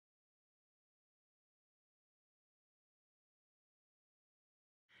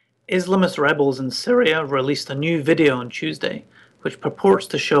Islamist rebels in Syria released a new video on Tuesday, which purports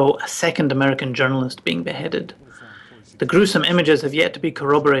to show a second American journalist being beheaded. The gruesome images have yet to be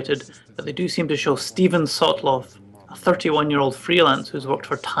corroborated, but they do seem to show Steven Sotloff, a 31-year-old freelance who's worked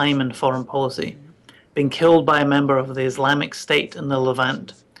for Time in foreign policy, being killed by a member of the Islamic State in the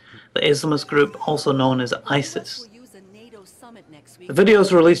Levant, the Islamist group also known as ISIS. The video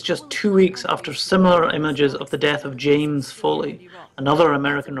was released just 2 weeks after similar images of the death of James Foley, another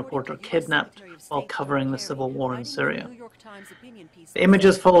American reporter kidnapped while covering the civil war in Syria. The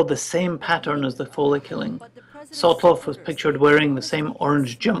images followed the same pattern as the Foley killing. Sotloff was pictured wearing the same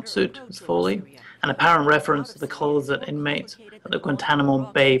orange jumpsuit as Foley, an apparent reference to the clothes that inmates at the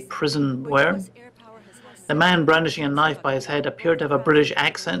Guantanamo Bay prison wear. The man brandishing a knife by his head appeared to have a British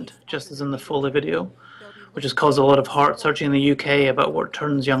accent, just as in the Foley video, which has caused a lot of heart-searching in the UK about what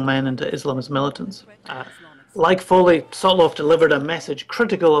turns young men into Islamist militants. Like Foley, Sotloff delivered a message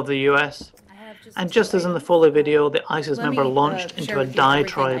critical of the US, and just as in the Foley video, the ISIS member launched into a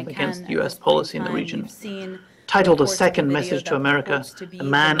diatribe against US policy in the region. Titled A Second Message to America, the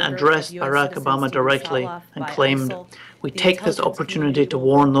man addressed Barack Obama directly and claimed, "We take this opportunity to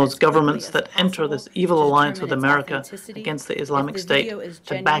warn those governments that enter this evil alliance with America against the Islamic State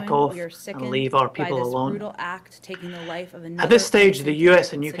to back off and leave our people alone." At this stage, the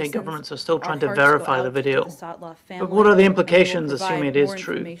US and UK governments are still trying to verify the video. But what are the implications, assuming it is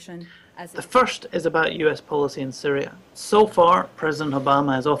true? The first is about US policy in Syria. So far, President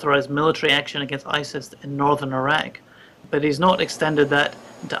Obama has authorized military action against ISIS in northern Iraq, but he's not extended that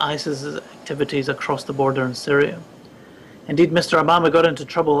into ISIS's activities across the border in Syria. Indeed, Mr. Obama got into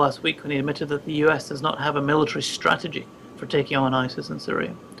trouble last week when he admitted that the US does not have a military strategy for taking on ISIS in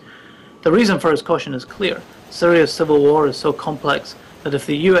Syria. The reason for his caution is clear. Syria's civil war is so complex that if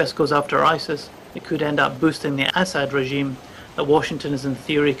the US goes after ISIS, it could end up boosting the Assad regime that Washington is in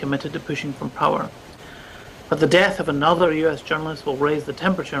theory committed to pushing from power. But the death of another US journalist will raise the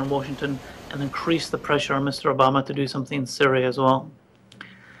temperature in Washington and increase the pressure on Mr. Obama to do something in Syria as well.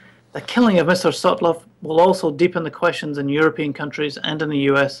 The killing of Mr. Sotloff will also deepen the questions in European countries and in the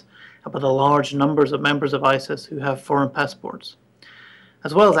US about the large numbers of members of ISIS who have foreign passports.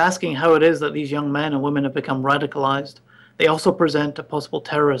 As well as asking how it is that these young men and women have become radicalized, they also present a possible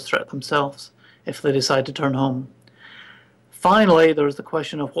terrorist threat themselves if they decide to turn home. Finally, there is the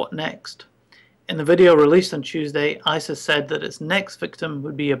question of what next. In the video released on Tuesday, ISIS said that its next victim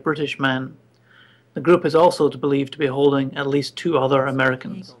would be a British man. The group is also believed to be holding at least 2 other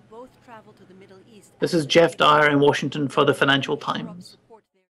Americans. This is Geoff Dyer in Washington for the Financial Times.